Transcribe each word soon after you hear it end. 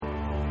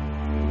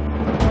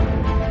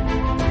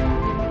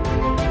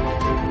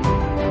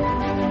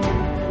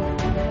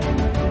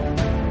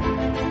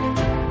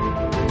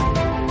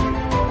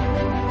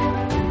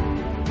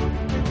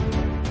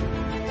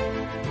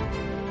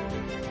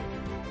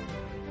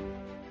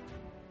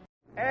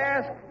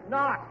Ask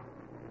not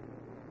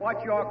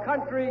what your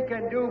country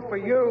can do for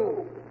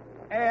you.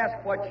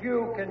 Ask what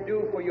you can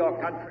do for your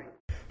country.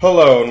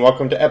 Hello and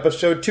welcome to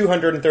episode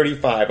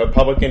 235 of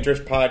Public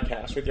Interest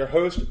Podcast with your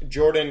host,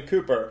 Jordan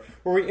Cooper,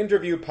 where we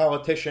interview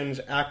politicians,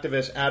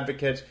 activists,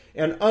 advocates,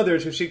 and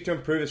others who seek to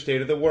improve the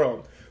state of the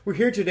world. We're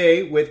here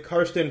today with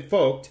Carsten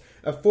Vogt,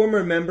 a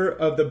former member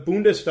of the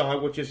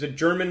Bundestag, which is the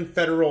German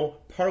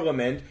federal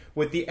parliament,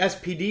 with the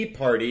SPD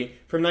party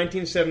from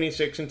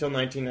 1976 until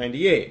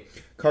 1998.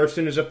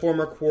 Carsten is a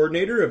former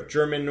coordinator of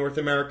German-North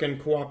American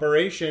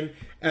cooperation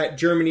at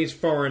Germany's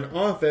Foreign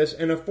Office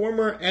and a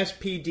former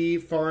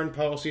SPD foreign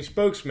policy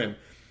spokesman.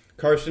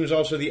 Carsten is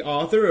also the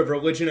author of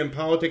Religion and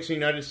Politics in the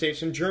United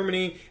States and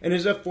Germany and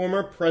is a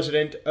former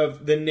president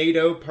of the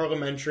NATO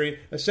Parliamentary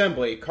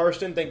Assembly.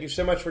 Carsten, thank you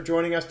so much for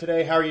joining us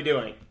today. How are you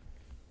doing?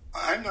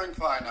 I'm doing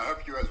fine. I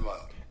hope you as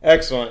well.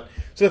 Excellent.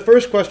 So the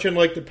first question I'd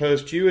like to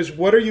pose to you is,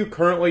 what are you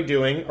currently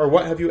doing, or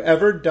what have you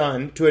ever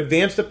done to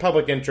advance the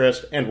public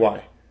interest, and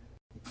why?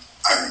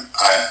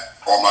 I've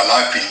all my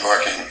life been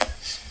working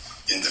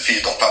in the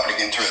field of public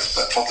interest,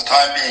 but for the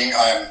time being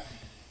I'm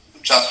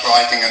just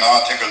writing an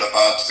article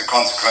about the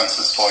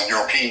consequences for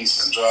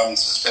Europeans and Germans,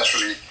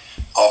 especially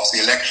of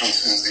the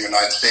elections in the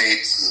United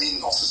States,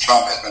 of the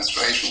Trump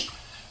administration.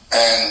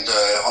 And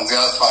on the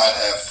other side,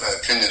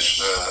 I've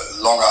finished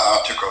a longer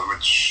article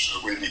which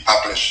will be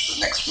published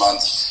next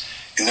month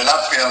in the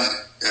Latvian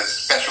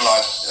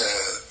specialized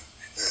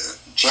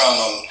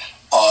journal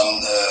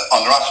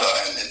on Russia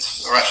and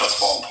Russia's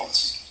foreign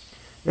policy.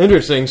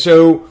 Interesting.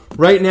 So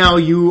right now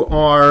you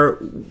are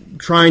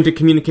trying to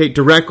communicate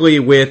directly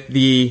with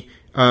the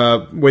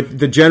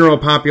general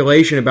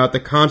population about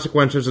the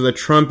consequences of the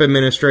Trump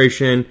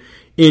administration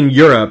in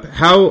Europe.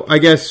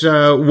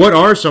 What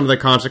are some of the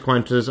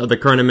consequences of the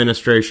current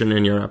administration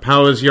in Europe?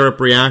 How is Europe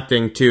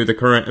reacting to the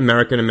current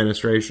American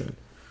administration?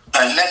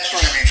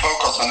 Naturally, we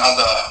focus on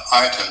other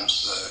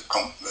items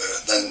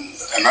than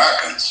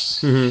Americans.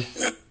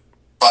 Mm-hmm.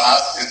 For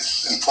us,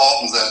 it's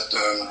important that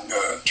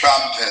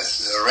Trump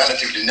has a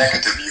relatively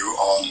negative view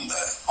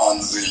on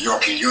the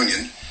European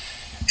Union,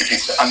 if he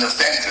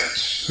understands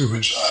it, mm-hmm.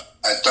 which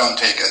I don't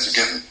take as a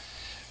given.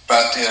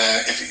 But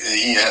if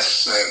he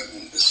has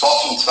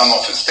softened some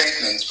of his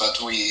statements, but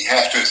we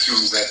have to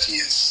assume that he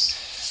is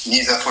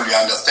neither fully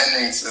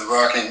understanding the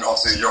working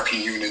of the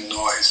European Union,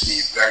 nor is he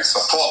very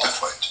supportive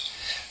for it.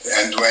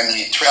 And when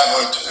he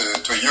traveled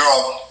to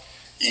Europe,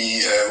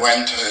 he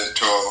went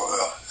to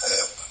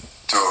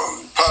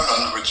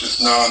Poland, which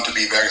is known to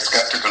be very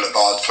skeptical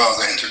about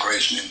further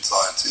integration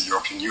inside the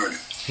European Union.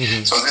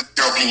 Mm-hmm. So this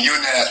European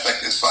Union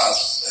aspect is for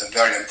us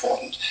very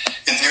important.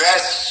 In the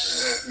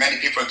US, many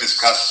people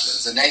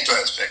discuss the NATO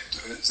aspect.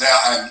 There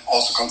I'm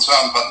also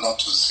concerned, but not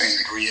to the same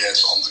degree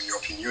as on the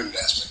European Union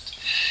aspect.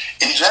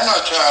 In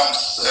general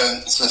terms,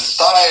 the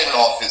style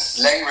of his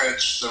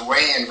language, the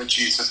way in which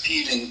he's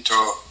appealing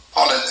to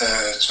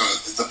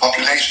the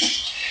population,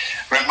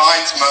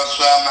 reminds most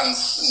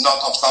Germans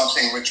not of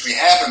something which we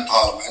have in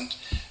Parliament,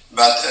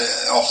 but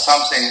of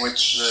something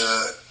which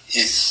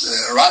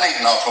is running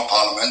now for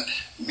Parliament,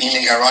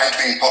 meaning a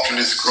right-wing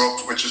populist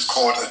group which is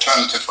called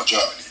Alternative for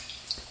Germany.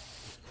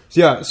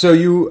 Yeah, so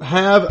you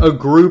have a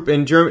group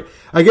in Germany.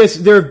 I guess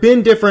there have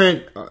been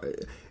different...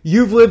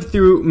 you've lived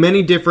through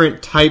many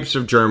different types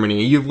of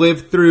Germany. You've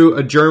lived through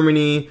a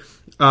Germany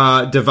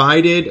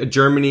divided, a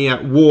Germany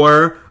at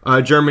war,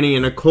 a Germany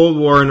in a Cold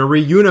War, and a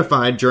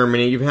reunified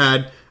Germany. You've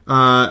had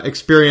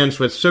experience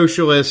with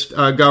socialist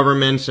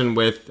governments, and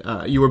with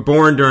you were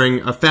born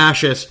during a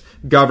fascist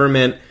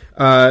government.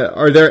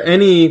 Are there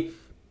any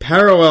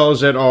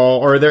parallels at all,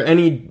 or are there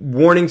any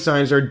warning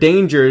signs or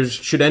dangers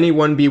should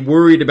anyone be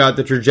worried about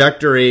the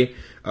trajectory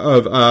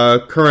of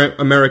current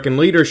American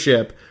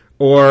leadership,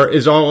 or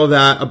is all of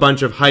that a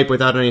bunch of hype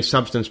without any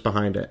substance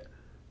behind it?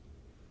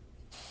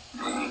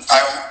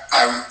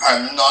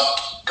 I'm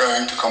not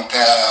going to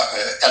compare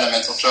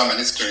elements of German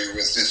history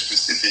with this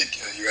specific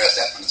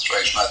U.S.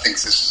 administration. I think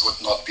this would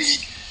not be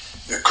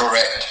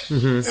correct.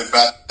 Mm-hmm.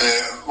 But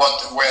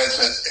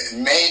whereas a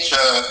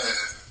major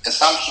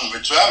assumption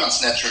which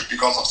Germans naturally,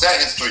 because of their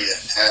history,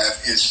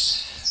 have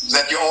is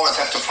that you always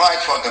have to fight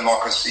for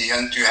democracy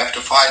and you have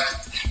to fight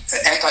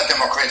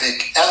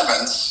anti-democratic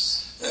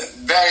elements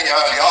very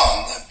early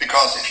on,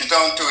 because if you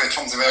don't do it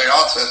from the very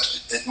outset,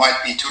 it might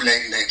be too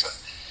late later.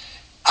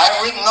 I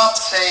would not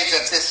say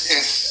that this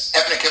is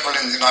applicable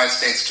in the United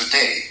States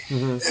today,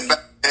 mm-hmm.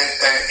 But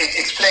it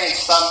explains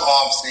some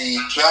of the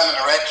German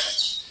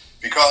reactions,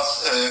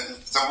 because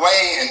the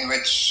way in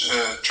which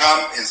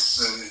Trump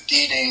is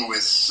dealing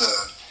with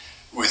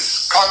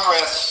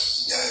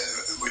Congress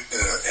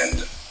and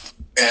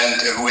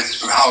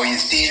with how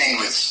he's dealing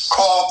with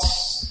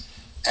courts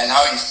and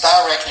how he's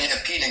directly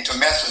appealing to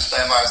masses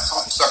thereby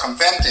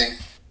circumventing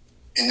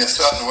in a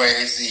certain way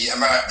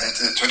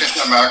the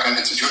traditional American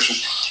institution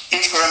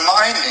is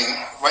reminding,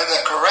 whether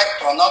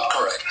correct or not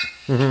correct,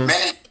 mm-hmm.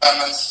 many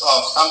elements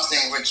of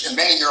something which in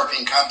many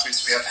European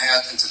countries we have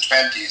had in the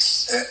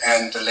 20s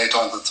and later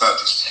on the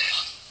 30s.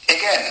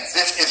 Again,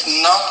 this is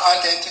not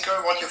identical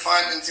what you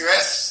find in the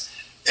US,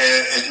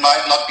 It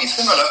might not be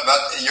similar,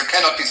 but you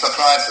cannot be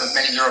surprised that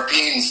many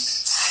Europeans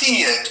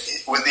see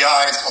it with the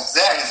eyes of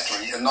their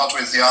history and not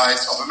with the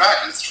eyes of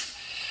American history.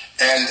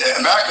 And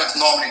Americans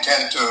normally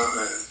tend to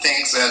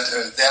think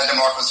that their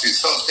democracy is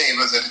so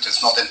stable that it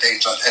is not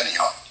endangered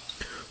anyhow.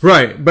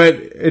 Right, but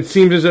it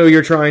seems as though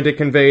you're trying to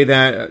convey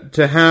that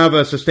to have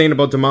a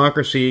sustainable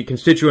democracy,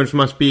 constituents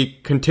must be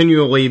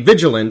continually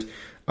vigilant,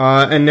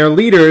 and their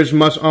leaders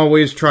must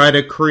always try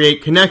to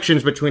create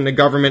connections between the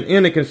government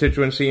and the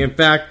constituency. In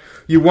fact,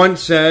 you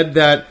once said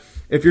that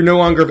if you're no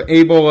longer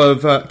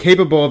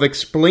capable of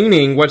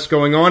explaining what's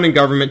going on in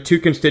government to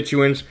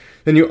constituents,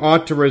 then you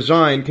ought to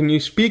resign. Can you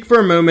speak for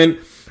a moment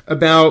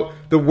about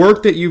the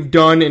work that you've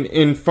done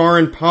in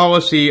foreign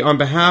policy on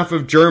behalf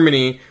of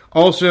Germany,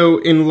 also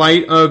in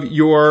light of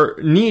your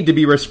need to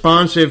be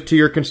responsive to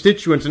your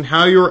constituents, and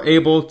how you're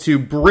able to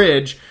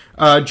bridge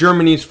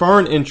Germany's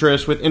foreign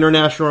interests with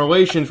international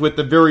relations with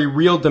the very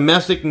real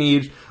domestic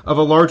needs of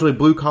a largely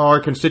blue-collar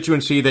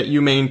constituency that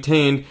you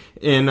maintained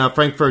in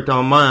Frankfurt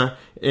am Main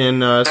in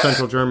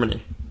central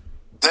Germany?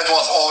 That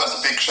was always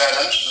a big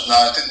challenge, and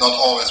I did not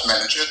always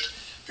manage it,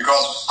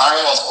 because I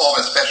was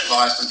always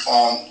specialized in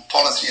foreign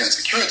policy and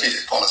security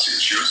policy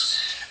issues.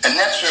 And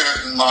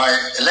naturally, my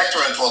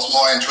electorate was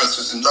more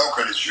interested in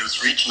local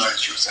issues, regional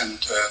issues, and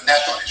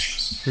national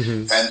issues.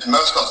 Mm-hmm. And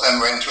most of them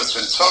were interested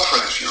in social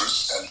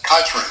issues and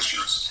cultural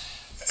issues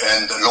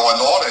and law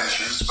and order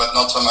issues, but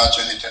not so much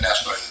in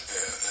international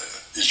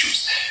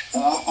issues.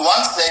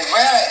 Once they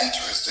were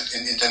interested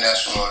in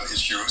international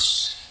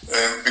issues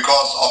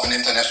because of an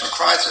international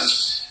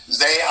crisis,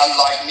 they,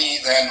 unlike me,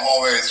 then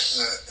always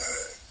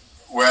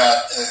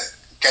were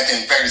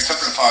getting very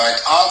simplified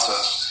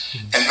answers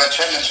and were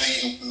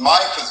challenging my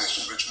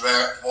position, which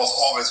was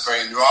always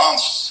very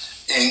nuanced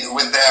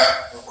with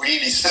their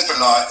really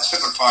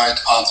simplified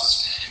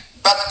answers.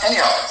 But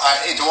anyhow,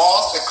 it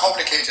was a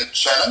complicated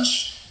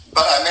challenge,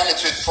 but I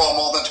managed it for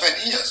more than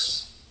 20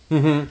 years.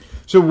 Mm-hmm.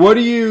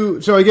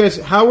 So I guess,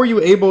 how were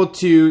you able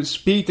to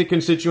speak to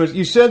constituents?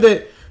 You said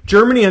that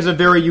Germany has a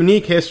very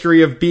unique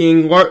history of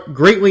being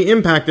greatly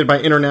impacted by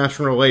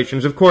international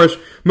relations. Of course,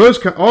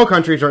 all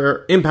countries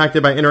are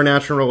impacted by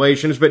international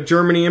relations, but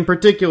Germany in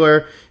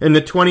particular, in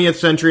the 20th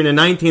century and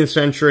the 19th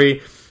century,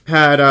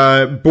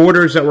 had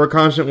borders that were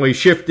constantly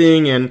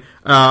shifting and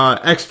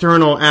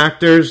external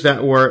actors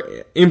that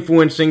were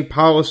influencing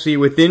policy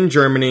within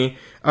Germany.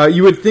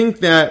 You would think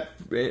that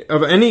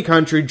of any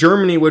country,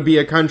 Germany would be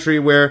a country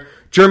where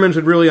Germans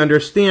would really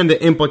understand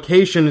the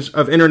implications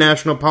of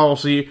international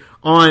policy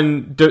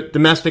on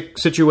domestic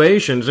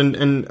situations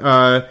and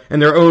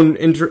their own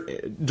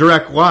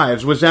direct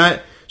lives. Was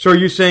that so? Are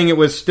you saying it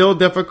was still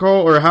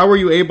difficult, or how were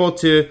you able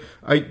to,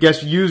 I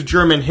guess, use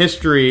German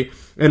history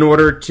in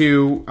order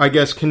to, I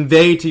guess,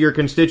 convey to your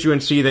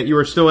constituency that you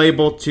were still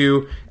able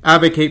to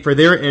advocate for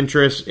their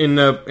interests in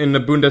the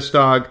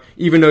Bundestag,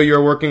 even though you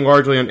were working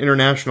largely on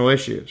international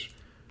issues?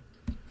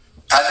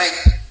 I think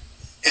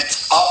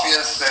it's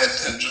obvious that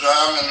the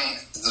German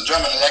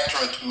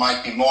electorate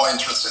might be more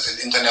interested in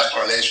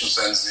international relations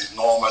than the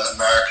normal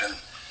American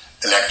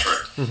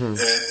electorate. Mm-hmm.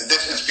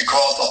 This is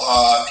because of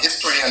our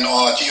history and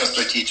our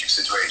geostrategic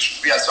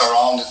situation. We are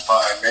surrounded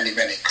by many,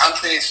 many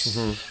countries,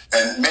 mm-hmm.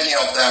 and many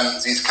of them,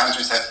 these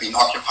countries have been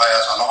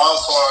occupiers on our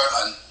soil,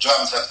 and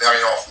Germans have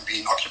very often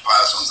been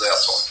occupiers on their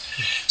soil.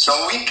 So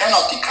we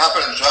cannot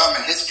decouple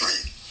German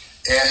history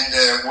and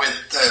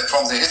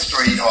from the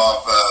history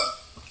of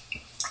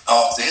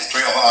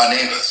our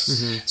neighbors.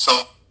 Mm-hmm.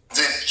 So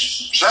the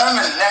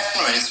German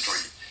national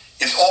history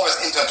is always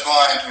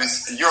intertwined with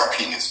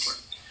European history.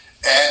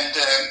 And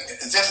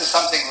this is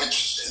something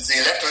which the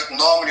electorate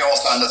normally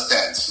also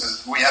understands.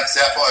 We have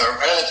therefore a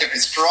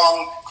relatively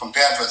strong,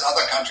 compared with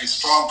other countries,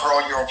 strong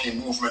pro-European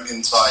movement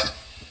inside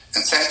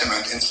and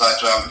sentiment inside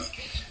Germany.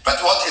 But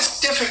what is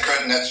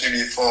difficult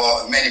naturally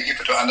for many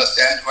people to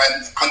understand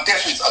when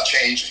conditions are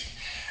changing.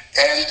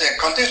 And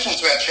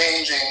conditions were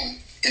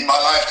changing in my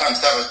lifetime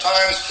several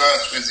times,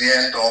 first with the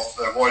end of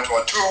World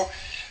War II,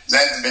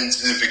 then with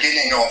the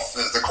beginning of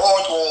the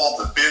Cold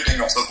War, the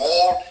building of the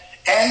wall,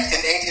 and in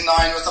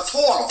 1989 with the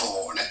fall of the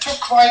wall. And it took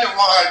quite a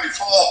while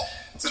before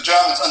the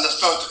Germans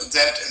understood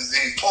that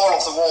the fall of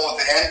the wall,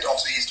 the end of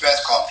the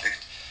East-West conflict,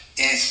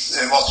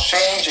 was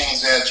changing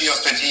their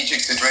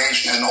geostrategic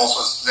situation and also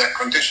their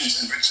conditions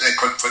under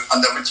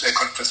which they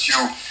could pursue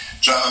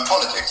German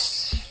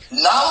politics.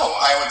 Now,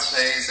 I would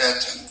say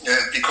that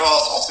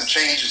because of the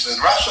changes in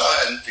Russia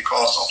and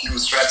because of new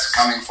threats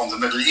coming from the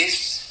Middle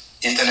East,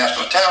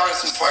 international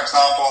terrorism, for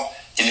example,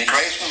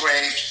 immigration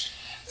rate,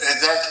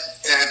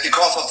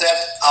 because of that,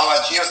 our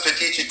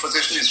geostrategic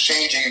position is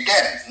changing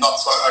again, not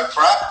so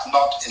abrupt,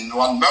 not in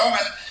one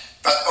moment,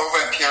 but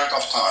over a period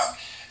of time.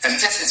 And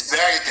this is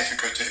very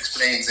difficult to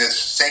explain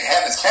this. They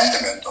have a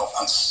sentiment of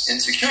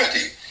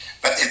insecurity,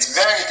 but it's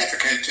very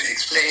difficult to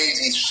explain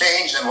these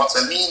changes and what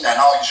they mean and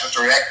how you should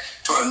react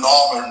to a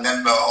normal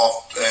member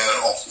of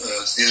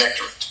the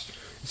electorate.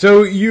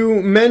 So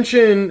you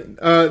mentioned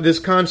this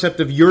concept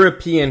of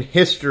European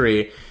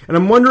history, and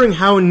I'm wondering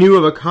how new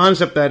of a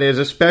concept that is,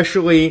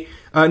 especially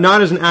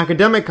not as an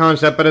academic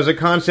concept, but as a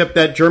concept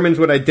that Germans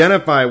would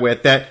identify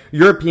with, that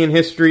European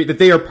history, that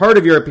they are part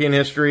of European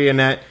history and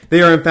that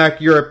they are in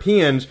fact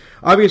Europeans.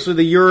 Obviously,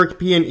 the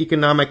European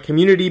Economic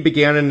Community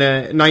began in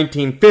the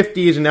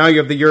 1950s, and now you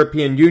have the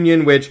European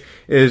Union, which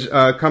is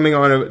coming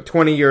on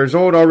 20 years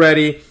old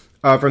already,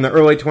 from the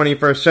early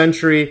 21st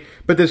century.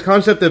 But this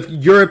concept of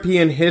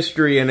European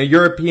history and a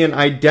European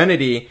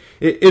identity,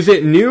 is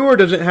it new or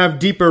does it have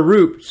deeper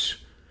roots?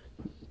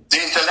 The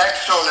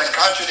intellectual and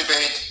cultural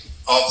debate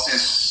of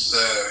this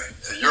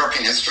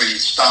European history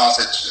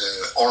started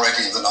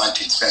already in the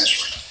 19th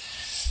century.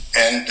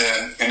 And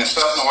in a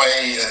certain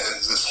way,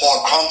 this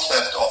whole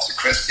concept of the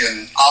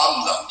Christian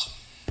Abendland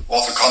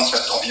was a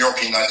concept of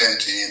European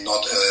identity,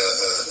 not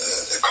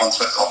a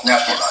concept of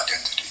national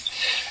identity.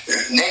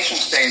 Nation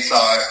states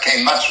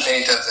came much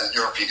later than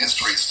European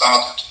history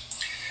started.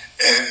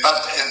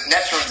 But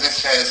naturally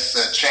this has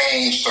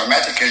changed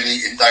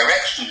dramatically in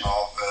direction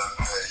of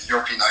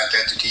European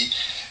identity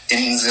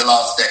in the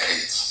last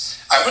decades.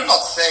 I would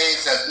not say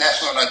that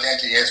national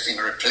identity has been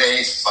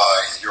replaced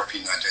by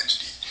European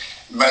identity,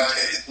 but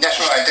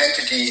national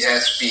identity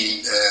has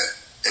been,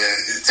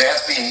 there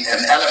has been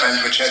an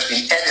element which has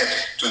been added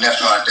to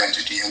national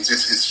identity, and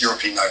this is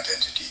European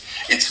identity.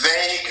 It's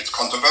vague, it's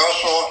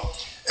controversial,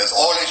 as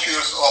all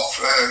issues of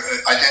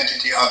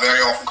identity are very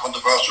often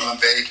controversial and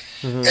vague,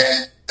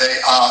 and they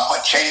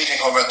are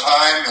changing over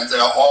time, and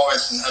there are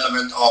always an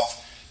element of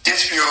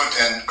dispute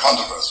and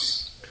controversy.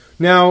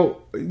 Now,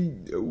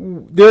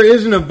 there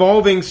is an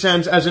evolving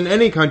sense, as in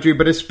any country,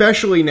 but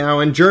especially now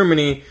in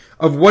Germany,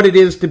 of what it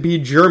is to be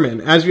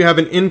German. As you have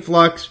an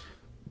influx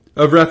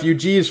of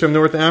refugees from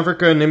North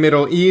Africa and the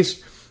Middle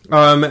East,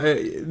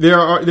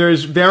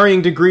 there's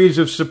varying degrees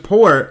of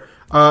support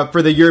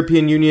for the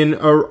European Union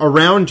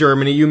around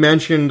Germany. You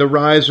mentioned the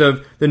rise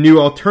of the New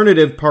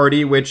Alternative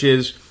Party, which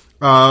is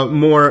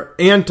more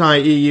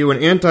anti-EU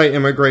and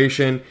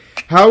anti-immigration.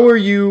 How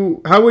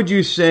would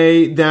you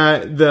say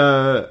that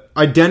the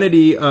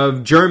identity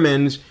of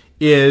Germans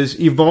is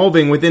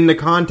evolving within the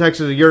context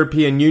of the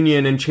European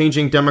Union and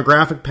changing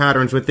demographic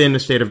patterns within the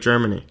state of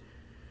Germany?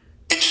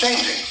 It's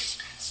changing.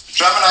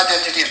 German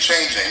identity is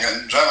changing,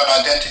 and German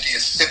identity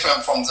is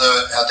different from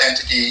the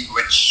identity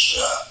which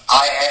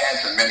I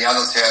had and many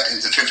others had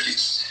in the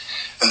 50s.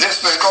 And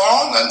this will go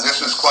on, and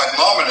this is quite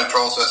normal in the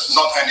process,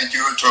 not only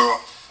due to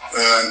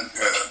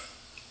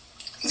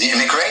the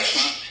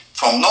immigration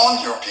from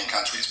non-European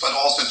countries, but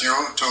also due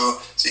to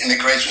the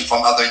immigration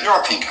from other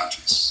European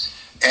countries.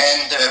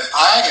 And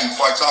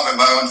for example, in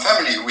my own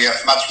family, we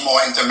have much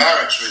more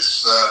intermarriage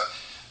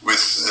with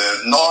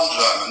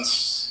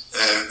non-Germans.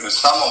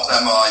 Some of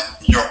them are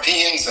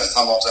Europeans and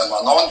some of them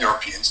are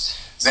non-Europeans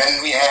than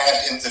we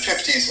had in the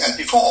 50s and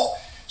before.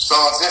 So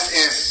this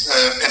is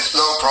a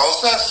slow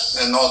process,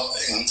 and not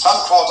in some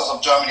quarters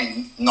of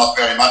Germany, not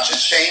very much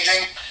is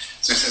changing.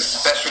 This is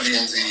especially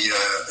on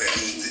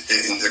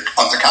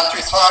the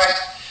countryside.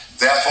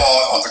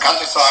 Therefore, on the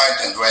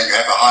countryside and where you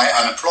have a high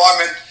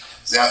unemployment,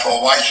 therefore,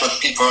 why should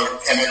people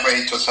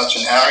emigrate to such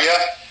an area?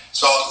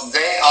 So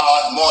they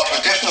are more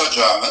traditional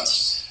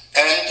Germans,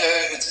 and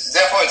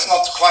therefore it's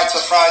not quite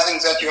surprising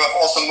that you have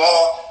also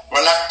more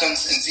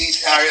reluctance in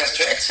these areas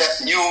to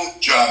accept new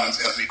Germans,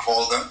 as we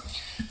call them,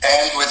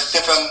 and with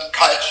different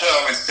culture,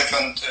 with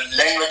different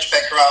language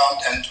background,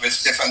 and with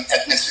different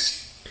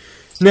ethnicity.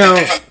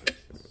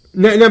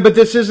 No, but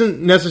this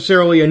isn't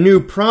necessarily a new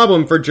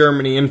problem for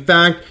Germany. In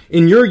fact,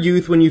 in your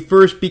youth, when you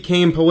first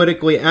became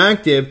politically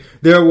active,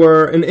 there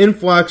were an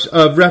influx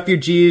of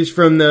refugees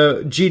from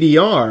the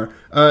GDR.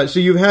 So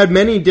you've had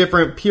many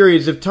different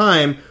periods of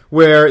time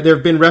where there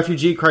have been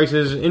refugee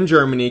crises in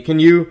Germany. Could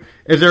you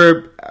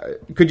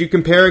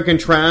compare and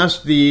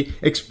contrast the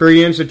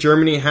experience that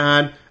Germany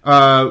had,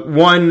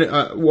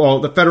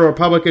 the Federal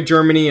Republic of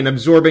Germany in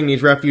absorbing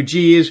these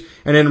refugees,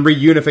 and then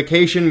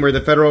reunification where the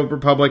Federal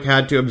Republic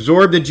had to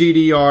absorb the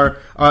GDR,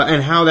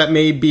 and how that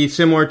may be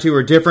similar to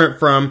or different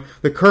from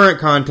the current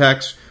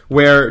context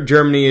where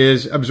Germany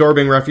is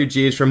absorbing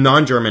refugees from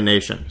non-German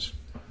nations?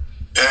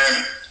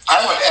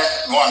 I would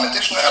add one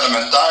additional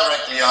element.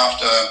 Directly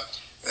after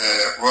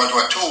World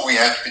War II, we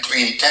had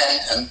between 10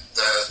 and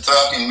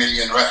 13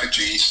 million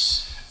refugees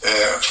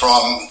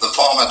from the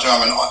former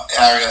German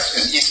areas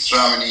in East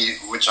Germany,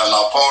 which are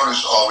now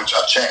Polish or which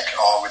are Czech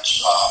or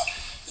which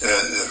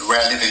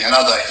were living in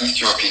other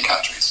East European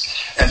countries.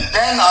 And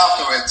then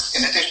afterwards,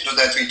 in addition to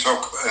that, we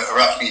took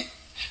roughly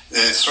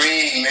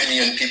 3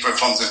 million people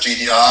from the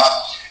GDR,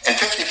 and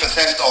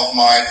 50% of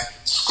my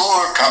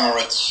school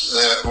comrades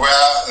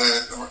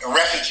were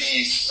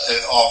refugees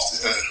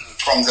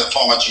from the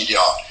former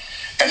GDR.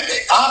 And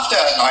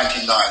after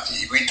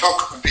 1990, we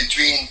took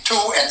between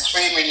 2 and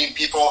 3 million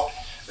people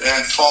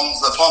from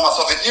the former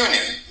Soviet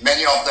Union,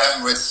 many of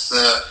them with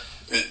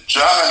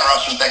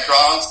German-Russian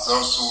backgrounds,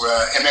 those who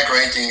were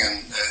emigrating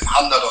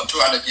 100 or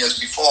 200 years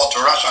before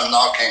to Russia and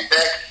now came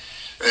back,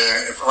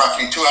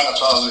 roughly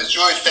 200,000 with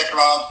Jewish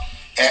background,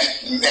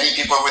 and many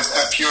people with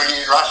a purely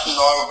Russian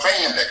or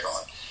Ukrainian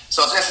background.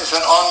 So this is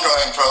an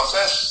ongoing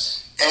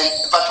process,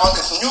 But what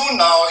is new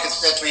now is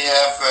that we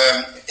have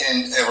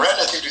a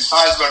relatively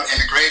sizable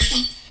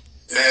immigration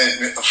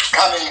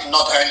coming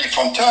not only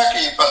from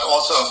Turkey, but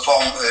also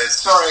from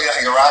Syria,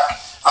 Iraq,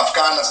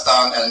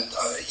 Afghanistan, and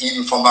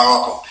even from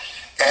Morocco.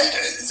 And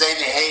they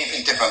behave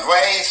in different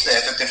ways. They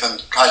have a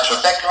different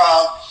cultural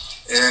background.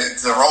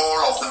 The role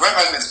of the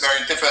women is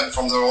very different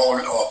from the role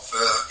of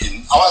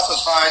in our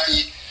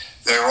society.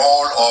 The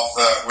role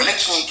of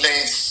religion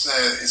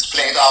is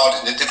played out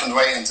in a different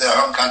way in their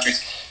home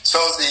countries. So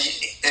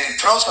the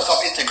process of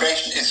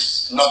integration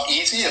is not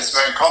easy. It's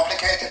very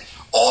complicated.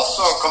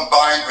 Also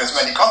combined with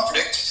many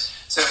conflicts.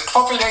 The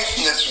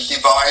population is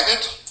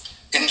divided.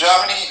 In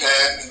Germany,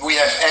 we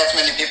have as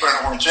many people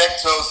who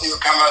reject those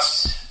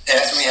newcomers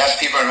as we have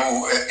people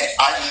who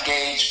are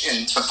engaged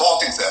in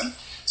supporting them.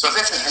 So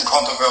this is a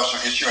controversial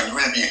issue and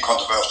will be a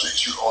controversial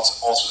issue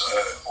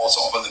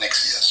also over the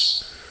next years.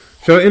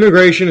 So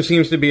immigration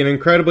seems to be an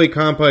incredibly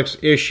complex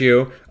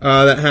issue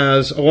that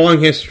has a long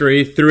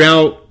history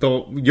throughout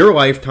your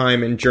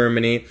lifetime in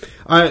Germany.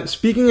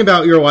 Speaking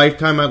about your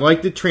lifetime, I'd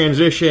like to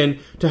transition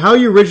to how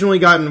you originally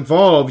got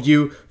involved.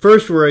 You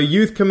first were a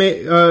youth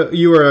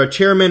you were a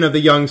chairman of the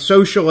Young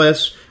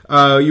Socialists.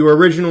 You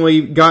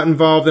originally got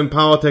involved in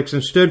politics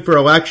and stood for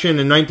election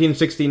in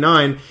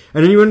 1969,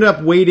 and then you ended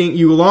up waiting.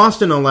 You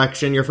lost an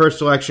election, your first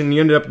election.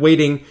 You ended up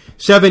waiting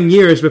 7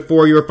 years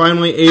before you were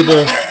finally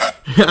able.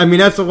 I mean,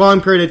 that's a long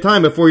period of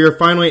time before you're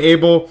finally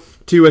able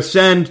to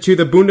ascend to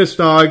the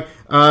Bundestag,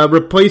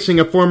 replacing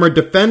a former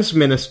defense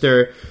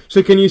minister.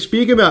 So can you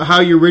speak about how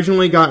you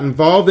originally got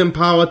involved in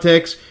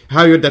politics,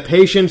 how you had the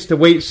patience to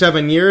wait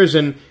 7 years,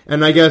 and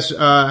I guess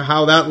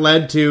how that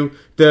led to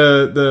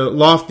the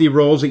lofty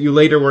roles that you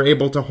later were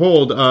able to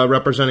hold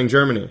representing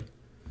Germany?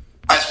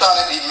 I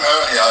started even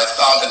earlier. I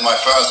started my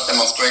first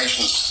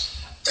demonstrations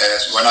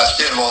when I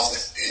still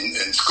was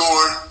in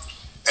school,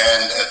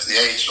 and at the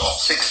age of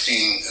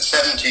 16,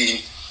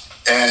 17,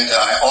 and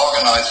I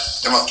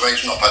organized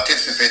demonstrations or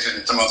participated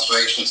in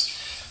demonstrations.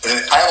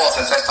 I was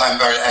at that time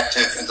very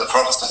active in the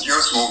Protestant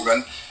youth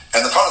movement,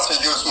 and the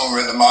Protestant youth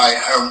movement in my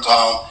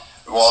hometown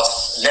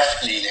was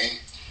left-leaning.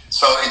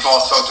 So it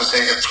was, so to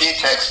say, a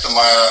pretext to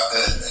my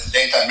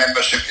later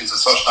membership in the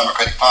Social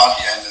Democratic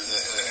Party and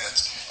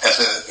as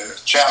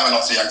a chairman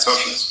of the Young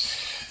Socialists.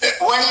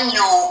 When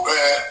you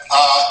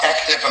are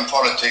active in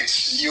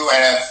politics, you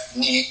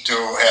need to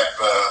have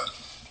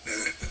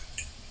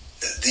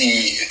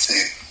the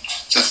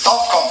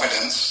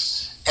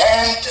self-confidence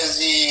and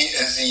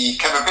the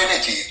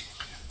capability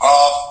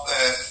of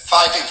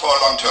fighting for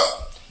a long term.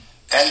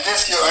 And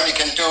this you only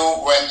can do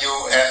when you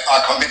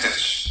are committed.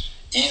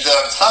 Either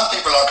some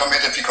people are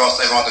committed because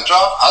they want a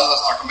job,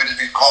 others are committed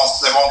because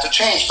they want to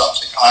change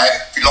something. I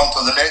belong to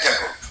the latter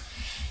group.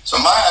 So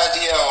my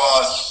idea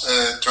was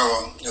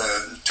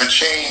to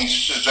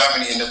change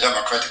Germany in a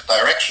democratic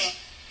direction,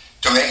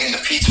 to make it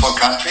a peaceful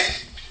country,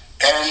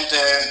 and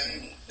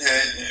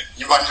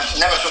you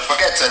never should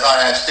forget that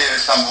I have still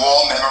some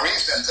war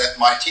memories, and that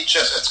my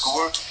teachers at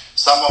school,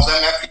 some of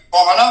them have been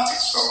former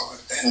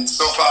Nazis.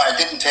 So far I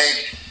didn't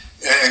take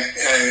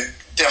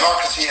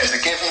democracy as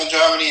a given in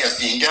Germany, as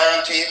being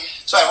guaranteed.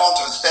 So I want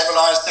to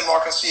stabilize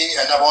democracy,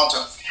 and I want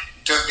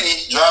to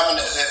be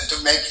German, to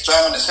make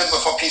Germany a symbol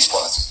for peace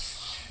policy.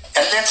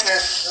 And this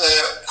is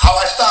how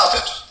I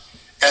started.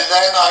 And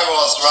then I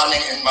was running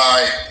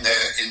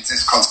in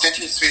this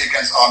constituency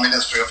against our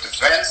Ministry of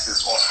Defense.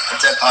 This was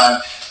at that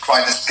time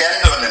quite a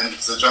scandal in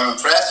the German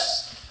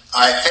press.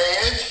 I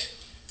failed,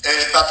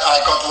 but I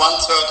got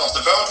 1/3 of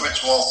the vote,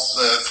 which was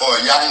for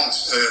a young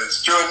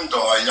student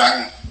or a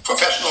young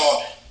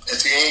professional at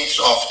the age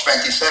of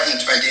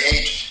 27,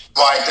 28,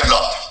 quite a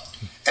lot.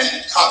 And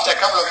after a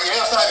couple of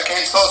years, I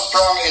became so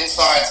strong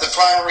inside the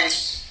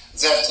primaries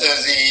that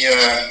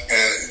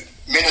the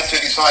minister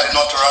decided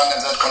not to run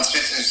in that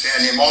constituency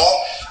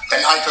anymore,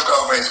 and I took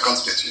over his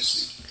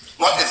constituency.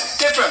 What is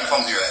different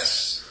from the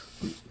US?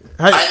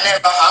 I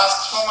never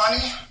asked for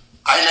money,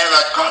 I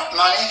never got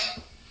money,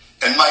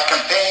 and my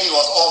campaign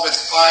was always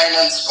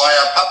financed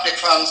via public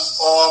funds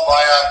or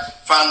via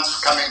funds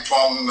coming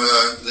from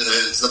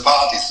the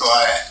party, so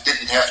I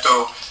didn't have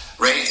to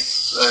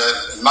raise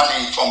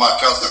money for my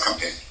personal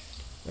campaign.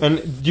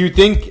 And do you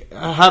think,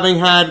 having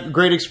had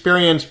great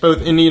experience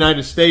both in the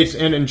United States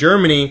and in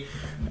Germany,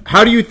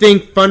 how do you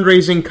think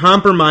fundraising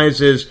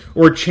compromises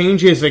or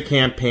changes a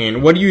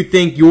campaign? What do you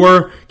think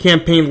your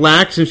campaign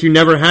lacks since you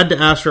never had to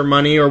ask for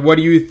money, or what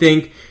do you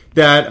think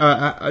that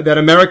that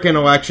American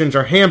elections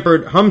are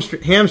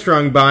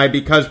hamstrung by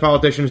because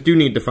politicians do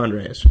need to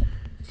fundraise?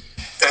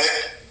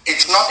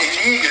 It's not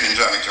illegal in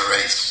Germany to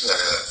raise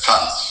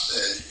funds.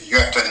 You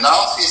have to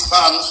announce these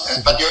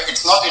funds, but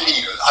it's not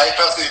illegal. I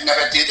personally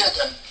never did it,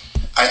 and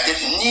I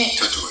didn't need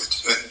to do it.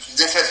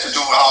 This has to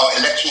do how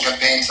election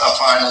campaigns are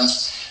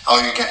financed, how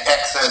you get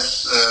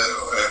access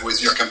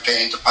with your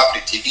campaign to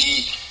public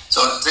TV.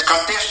 So the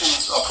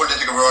conditions of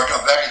political work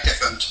are very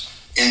different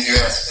in the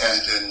US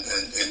and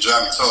in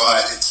Germany. So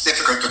it's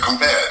difficult to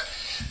compare.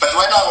 But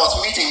when I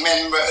was meeting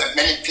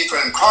many people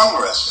in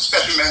Congress,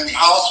 especially many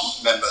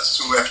House members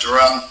who have to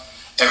run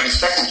every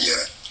second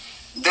year,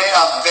 they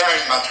are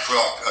very much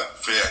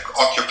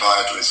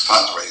preoccupied with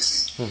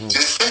fundraising. Mm-hmm.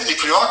 It's simply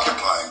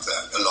preoccupying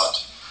them a lot.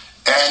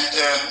 And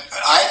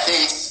I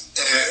think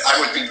I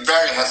would be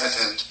very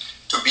hesitant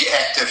to be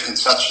active in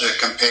such a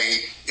campaign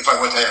if I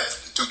would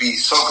have to be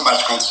so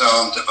much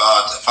concerned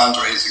about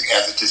fundraising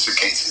as it is the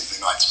case in the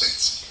United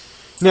States.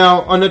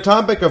 Now, on the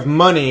topic of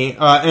money,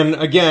 and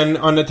again,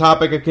 on the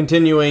topic of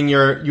continuing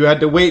you had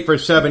to wait for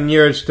 7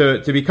 years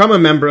to become a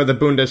member of the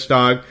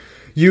Bundestag.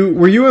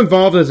 Were you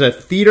involved as a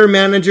theater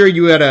manager?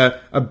 You had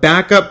a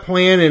backup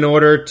plan in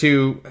order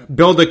to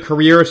build a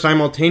career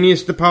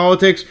simultaneous to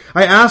politics?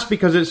 I ask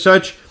because it's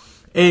such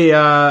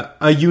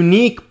a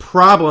unique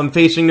problem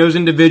facing those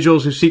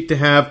individuals who seek to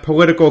have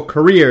political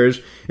careers,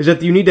 is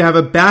that you need to have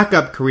a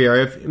backup career.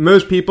 If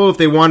most people, if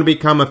they want to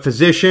become a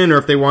physician or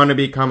if they want to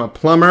become a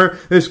plumber,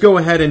 let's go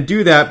ahead and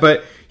do that.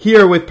 But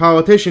here with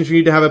politicians, you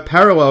need to have a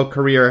parallel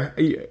career.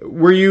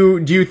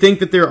 Do you think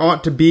that there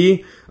ought to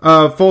be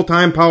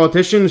full-time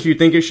politicians? Do you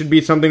think it should be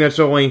something that's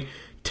only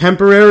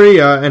temporary?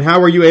 And how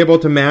were you able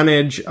to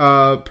manage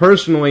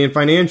personally and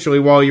financially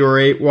while you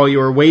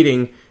were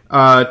waiting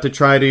to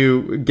try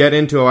to get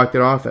into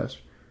elected office?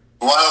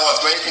 While I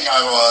was waiting,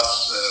 I was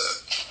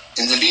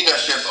in the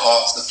leadership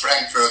of the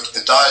Frankfurt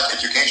Adult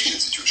Education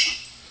Institution.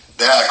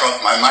 There I got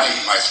my money,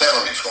 my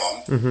salary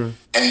from,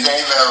 and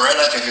they were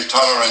relatively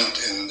tolerant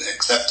in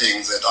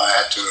accepting that I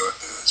had to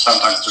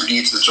sometimes to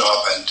leave the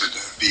job and to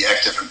be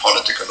active in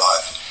political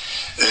life.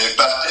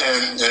 But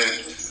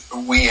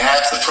we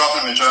have the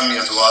problem in Germany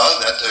as well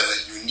that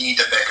you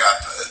need a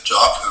backup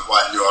job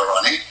while you are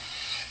running.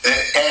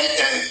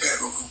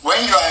 When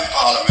you are in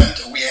Parliament,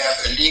 we have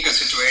a legal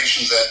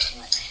situation that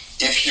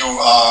if you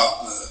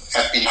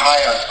have been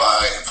hired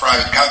by a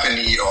private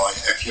company or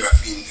if you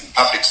have been in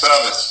public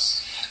service,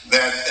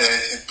 that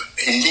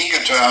in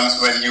legal terms,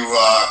 when you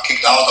are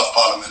kicked out of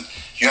Parliament,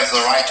 you have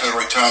the right to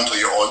return to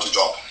your old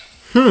job.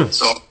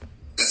 So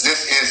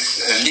this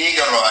is a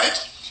legal right.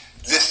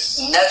 This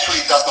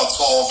naturally does not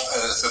solve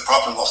the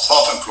problem of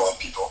self-employed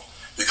people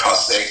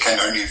because they can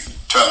only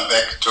turn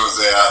back to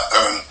their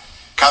own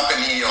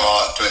company or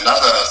to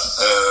another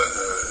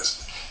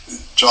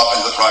job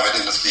in the private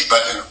industry.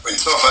 But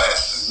insofar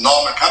as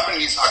normal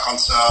companies are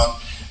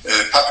concerned,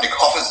 public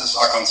offices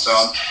are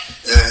concerned,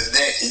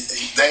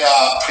 they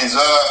are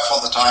preserved for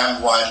the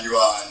time while you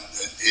are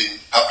in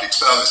public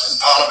service in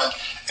Parliament,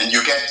 and you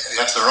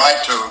have the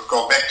right to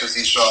go back to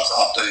these jobs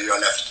after you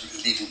are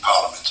leaving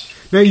Parliament.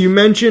 Now, you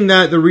mentioned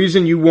that the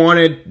reason you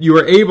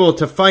were able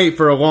to fight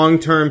for a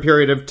long-term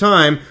period of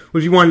time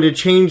was you wanted to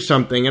change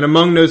something. And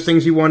among those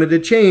things you wanted to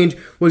change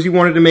was you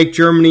wanted to make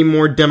Germany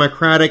more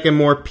democratic and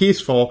more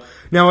peaceful.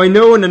 Now, I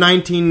know in the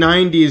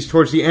 1990s,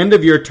 towards the end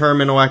of your term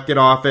in elected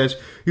office,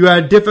 you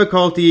had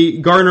difficulty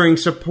garnering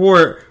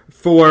support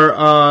for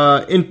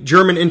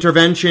German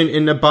intervention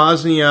in the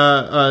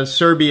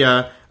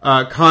Bosnia-Serbia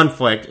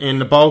conflict in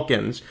the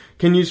Balkans.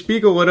 Can you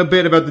speak a little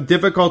bit about the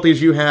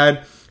difficulties you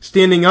had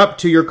standing up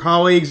to your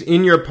colleagues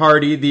in your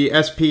party, the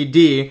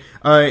SPD,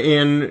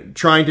 in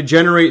trying to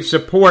generate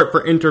support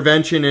for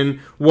intervention in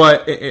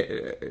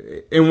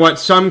what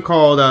some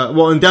called,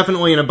 and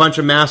definitely in a bunch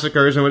of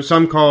massacres, and what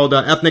some called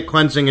ethnic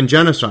cleansing and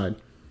genocide?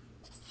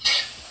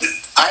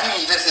 I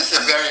mean, this is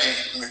a very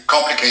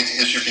complicated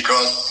issue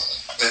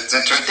because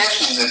the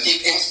tradition, the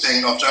deep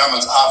instinct of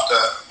Germans after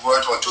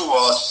World War II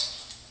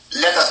was,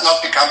 let us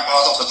not become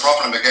part of the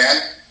problem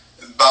again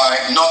by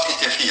not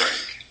interfering.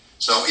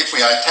 So if we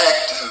are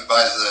attacked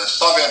by the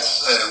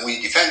Soviets, we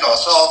defend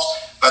ourselves,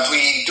 but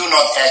we do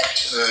not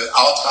act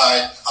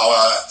outside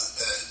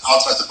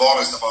the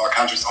borders of our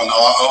countries on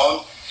our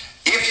own.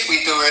 If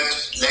we do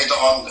it later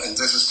on, and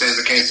this is still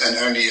the case, and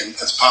only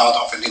as part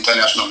of an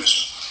international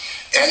mission.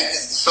 And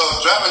so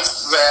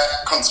Germans were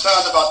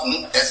concerned about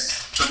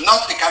to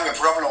not become a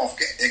problem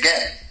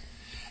again.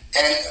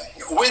 And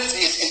with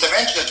this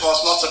intervention, it was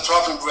not the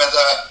problem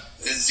whether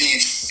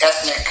this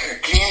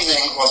ethnic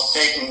cleansing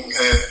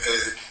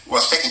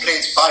was taking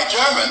place by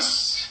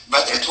Germans,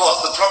 but it was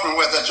the problem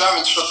whether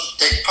Germans should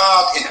take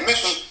part in a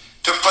mission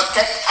to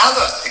protect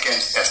others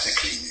against ethnic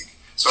cleansing.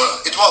 So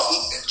it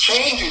was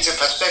changing the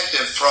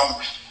perspective from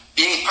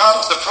being part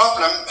of the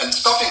problem and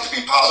stopping to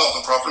be part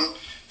of the problem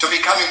to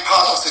becoming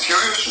part of the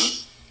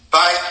solution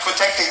by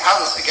protecting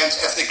others against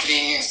ethnic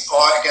cleansing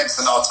or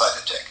against an outside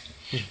attack.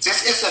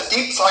 This is a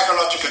deep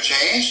psychological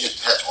change. It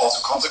had also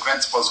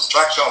consequences for the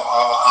structure of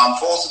our armed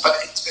forces, but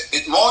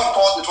more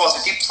important, it was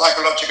a deep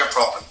psychological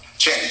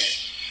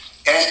change.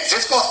 And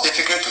this was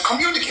difficult to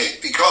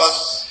communicate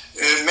because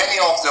many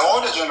of the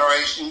older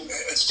generation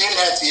still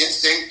had the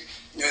instinct,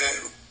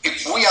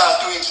 if we are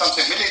doing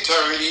something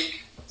militarily,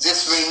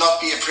 this will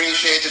not be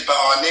appreciated by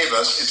our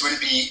neighbors. It will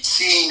be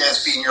seen as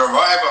being a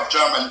revival of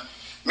German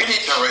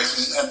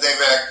militarism, and they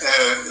were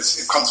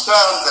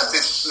concerned that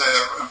this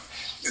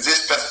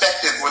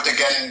perspective would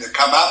again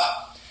come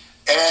up.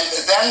 And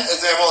then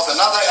there was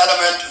another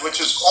element which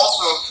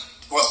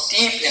was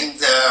deep in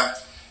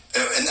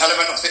an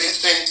element of the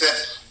instinct that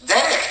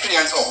their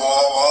experience of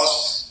war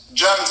was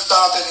Germans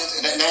started it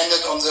and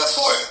ended on their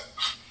soil.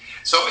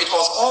 So it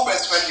was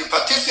always when you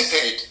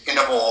participate in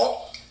a war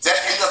that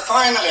in the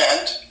final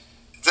end,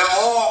 the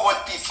war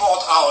would be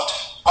fought out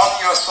on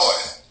your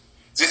soil.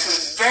 This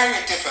is very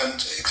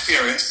different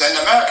experience than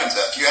Americans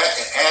have. You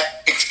had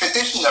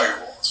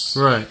expeditionary wars.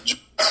 Right.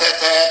 Germans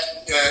had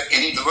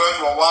in the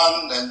World War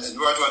I and in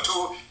World War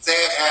II, they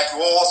have had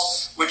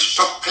wars which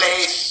took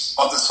place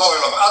on the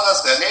soil of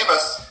others, their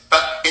neighbors,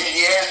 but in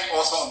the end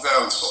also on their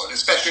own soil,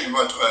 especially at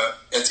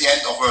the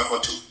end of World War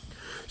II.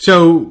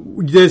 So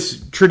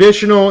this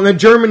traditional,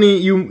 Germany,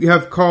 you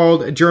have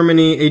called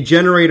Germany a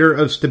generator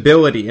of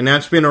stability, and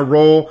that's been a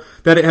role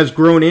that it has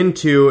grown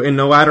into in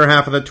the latter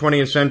half of the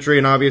 20th century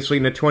and obviously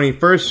in the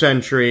 21st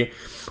century.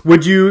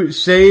 Would you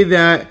say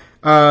that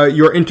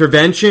your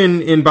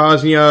intervention in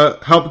Bosnia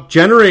helped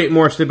generate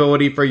more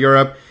stability for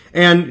Europe?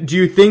 And do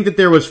you think that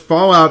there was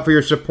fallout for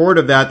your support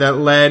of that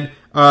led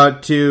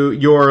to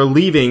your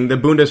leaving the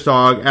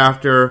Bundestag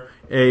after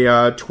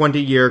a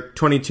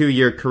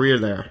 22-year career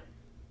there?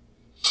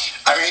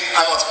 I mean,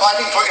 I was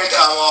fighting for it.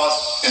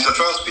 In the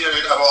first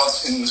period, I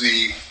was in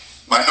the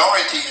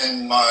minority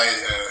in my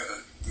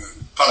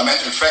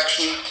parliamentary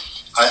fraction.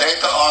 I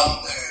later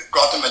on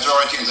got the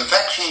majority in the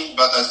faction,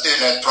 but I still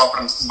had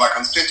problems in my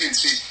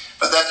constituency.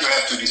 But that you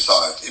have to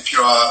decide. If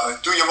you are,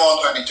 do you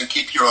want only to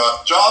keep your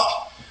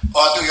job,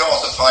 or do you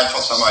also fight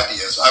for some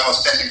ideas? I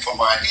was standing for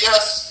my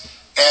ideas,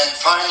 and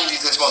finally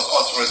this was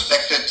also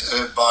respected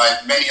by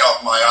many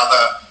of my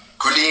other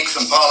colleagues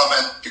in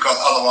Parliament, because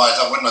otherwise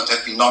I would not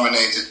have been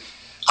nominated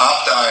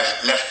after I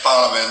left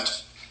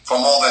Parliament for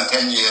more than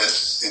 10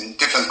 years in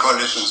different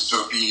coalitions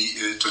to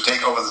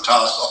take over the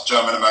task of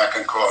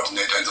German-American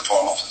coordinator in the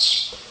Foreign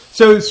Office.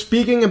 So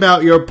speaking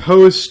about your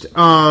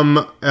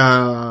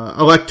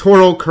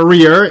post-electoral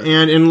career,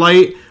 and in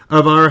light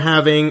of our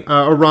having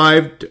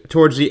arrived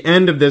towards the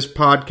end of this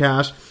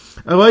podcast,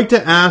 I'd like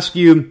to ask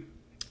you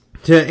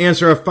to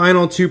answer a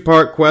final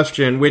two-part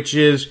question, which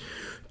is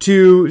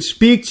to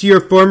speak to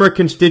your former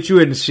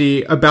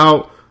constituency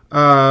about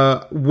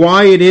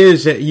why it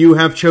is that you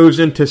have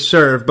chosen to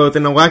serve both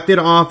in elected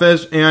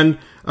office and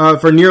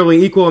for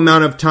nearly equal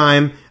amount of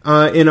time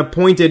in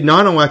appointed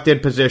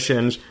non-elected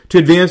positions to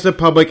advance the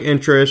public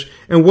interest,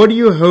 and what do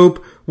you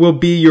hope will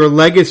be your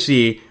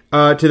legacy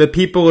to the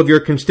people of your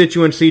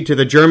constituency, to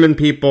the German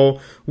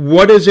people?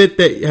 What is it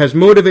that has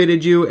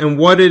motivated you, and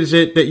what is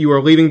it that you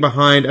are leaving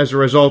behind as a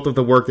result of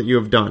the work that you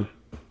have done?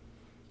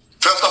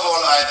 First of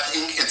all, I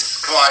think it's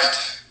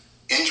quite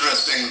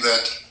interesting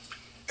that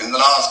in the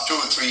last 2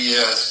 or 3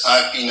 years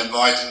I've been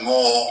invited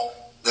more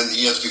than the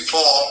years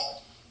before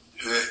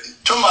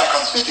to my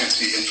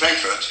constituency in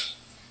Frankfurt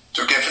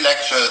to give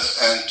lectures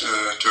and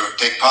to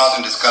take part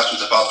in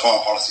discussions about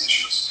foreign policy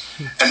issues.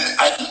 And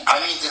I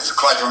mean, this is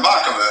quite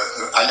remarkable.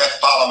 I left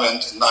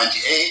Parliament in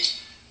 98,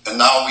 and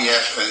now we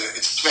have,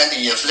 it's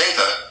 20 years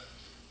later,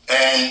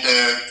 and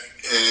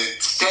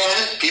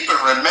still people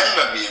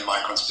remember me in my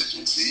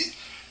constituency,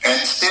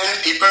 and still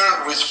people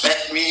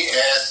respect me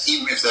as,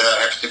 even if they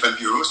have different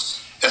views,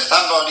 as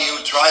somebody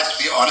who tries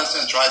to be honest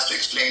and tries to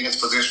explain his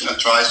position and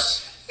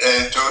tries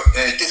to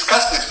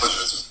discuss this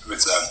position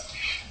with them.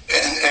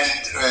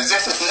 And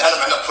this is an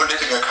element of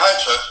political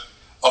culture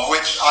of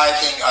which I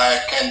think I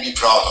can be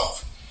proud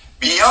of.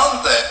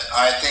 Beyond that,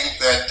 I think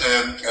that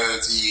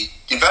the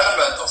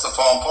development of the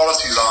foreign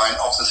policy line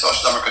of the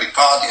Social Democratic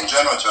Party in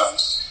general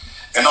terms,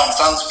 and on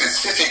some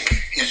specific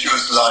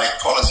issues like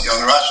policy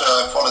on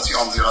Russia, policy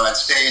on the United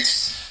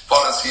States,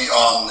 policy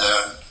on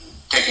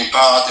taking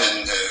part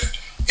in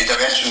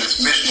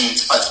interventionist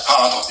missions as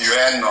part of the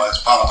UN or as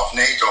part of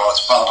NATO or as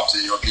part of the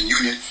European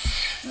Union,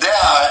 there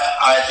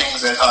I think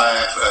that I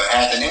have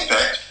had an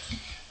impact.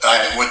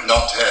 I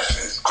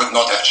could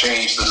not have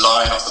changed the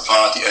line of the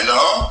party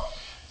alone,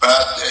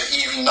 but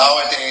even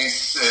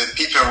nowadays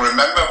people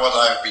remember what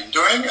I've been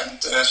doing, and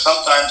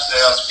sometimes they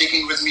are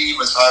speaking with me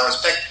with high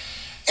respect,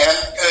 and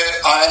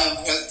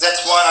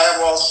that's why I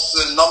was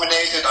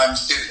nominated. I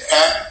still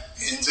am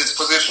in this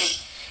position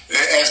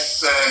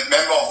as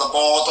member of the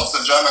board of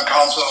the German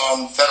Council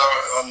on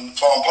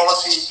Foreign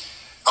Policy,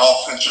 of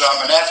the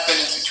German Aspen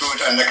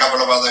Institute, and a couple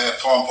of other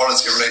foreign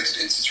policy-related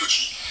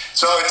institutions.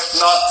 So it's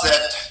not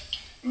that,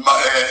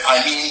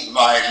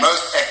 my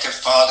most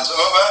active part is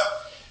over,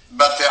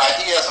 but the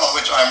ideas on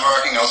which I'm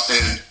working are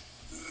still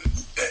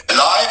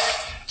alive,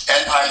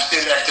 and I'm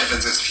still active in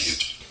this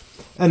field.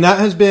 And that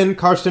has been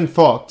Carsten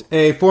Vogt,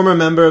 a former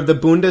member of the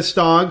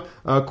Bundestag,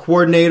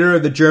 coordinator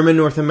of the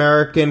German-North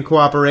American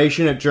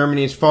cooperation at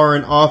Germany's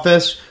Foreign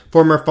Office,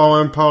 former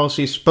foreign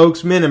policy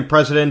spokesman and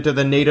president of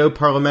the NATO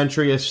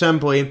Parliamentary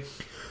Assembly,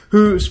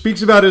 who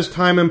speaks about his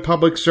time in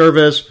public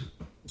service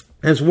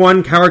as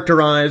one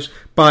characterized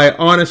by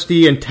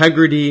honesty,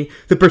 integrity,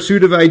 the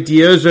pursuit of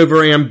ideas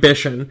over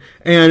ambition,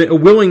 and a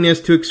willingness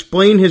to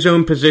explain his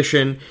own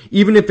position,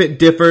 even if it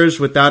differs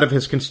with that of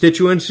his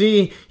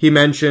constituency. He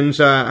mentions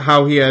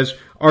how he has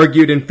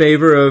argued in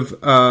favor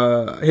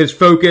of his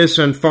focus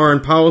on foreign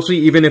policy,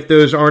 even if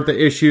those aren't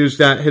the issues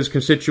that his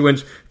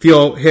constituents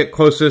feel hit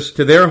closest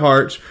to their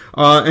hearts,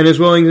 and his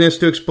willingness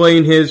to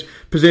explain his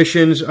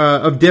positions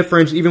of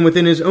difference even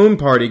within his own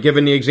party,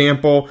 given the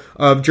example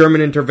of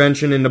German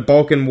intervention in the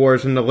Balkan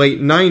Wars in the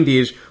late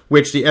 90s,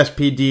 which the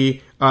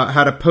SPD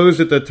had opposed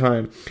at the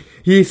time.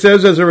 He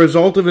says as a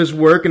result of his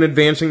work in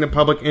advancing the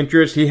public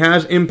interest, he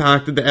has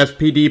impacted the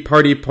SPD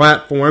party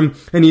platform,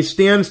 and he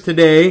stands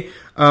today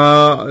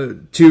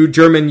to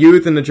German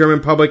youth and the German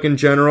public in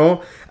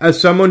general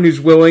as someone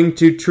who's willing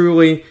to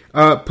truly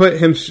put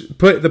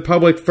the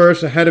public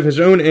first ahead of his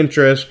own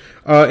interests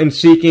in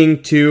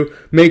seeking to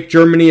make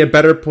Germany a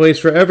better place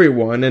for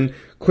everyone. And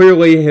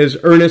clearly, his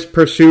earnest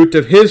pursuit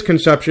of his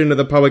conception of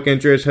the public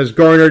interest has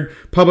garnered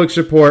public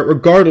support,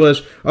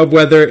 regardless of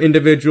whether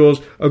individuals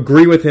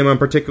agree with him on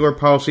particular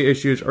policy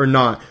issues or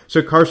not.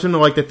 So, Carsten, I'd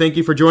like to thank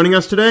you for joining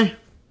us today.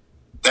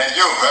 Thank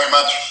you very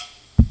much.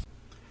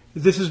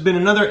 This has been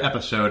another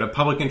episode of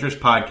Public Interest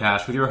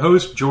Podcast with your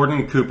host,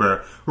 Jordan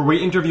Cooper, where we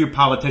interview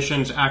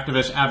politicians,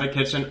 activists,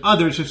 advocates, and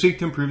others who seek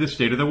to improve the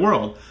state of the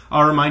world.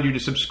 I'll remind you to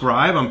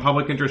subscribe on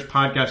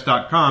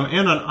publicinterestpodcast.com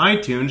and on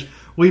iTunes.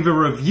 Leave a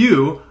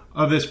review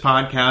of this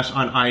podcast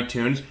on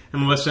iTunes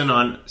and listen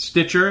on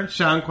Stitcher,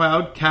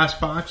 SoundCloud,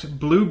 CastBox,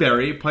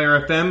 Blueberry,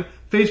 Player FM,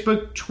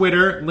 Facebook,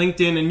 Twitter,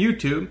 LinkedIn, and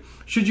YouTube.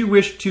 Should you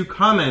wish to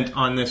comment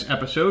on this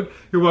episode,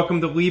 you're welcome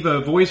to leave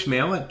a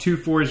voicemail at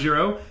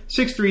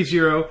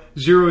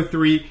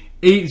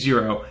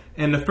 240-630-0380.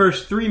 And the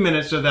first 3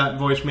 minutes of that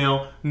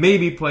voicemail may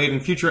be played in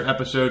future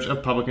episodes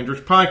of Public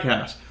Interest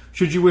Podcast.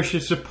 Should you wish to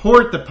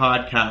support the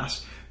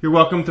podcast, you're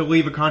welcome to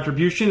leave a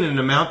contribution in an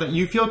amount that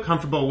you feel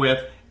comfortable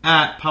with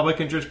at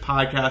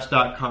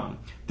publicinterestpodcast.com.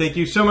 Thank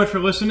you so much for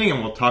listening,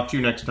 and we'll talk to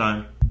you next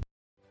time.